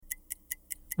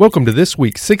Welcome to this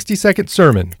week's 60-second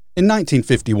sermon. In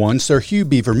 1951, Sir Hugh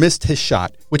Beaver missed his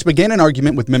shot, which began an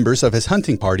argument with members of his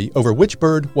hunting party over which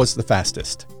bird was the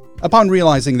fastest. Upon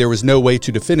realizing there was no way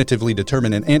to definitively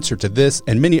determine an answer to this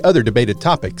and many other debated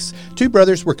topics, two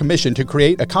brothers were commissioned to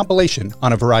create a compilation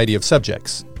on a variety of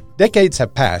subjects. Decades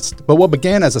have passed, but what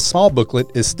began as a small booklet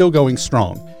is still going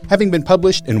strong, having been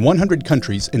published in 100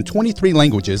 countries in 23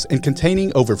 languages and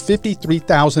containing over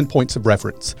 53,000 points of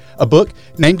reference. A book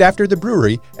named after the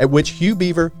brewery at which Hugh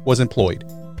Beaver was employed,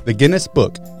 the Guinness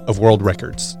Book of World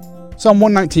Records. Psalm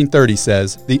 119:30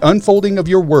 says, "The unfolding of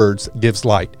your words gives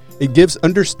light. It gives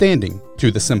understanding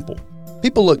to the simple."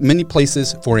 People look many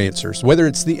places for answers, whether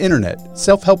it's the internet,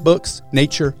 self-help books,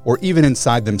 nature, or even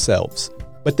inside themselves.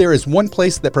 But there is one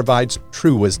place that provides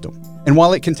true wisdom. And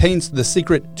while it contains the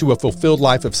secret to a fulfilled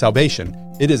life of salvation,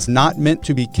 it is not meant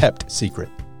to be kept secret.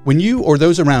 When you or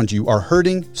those around you are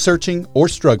hurting, searching, or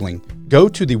struggling, go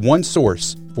to the one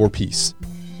source for peace,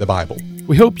 the Bible.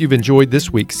 We hope you've enjoyed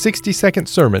this week's 60-second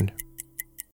sermon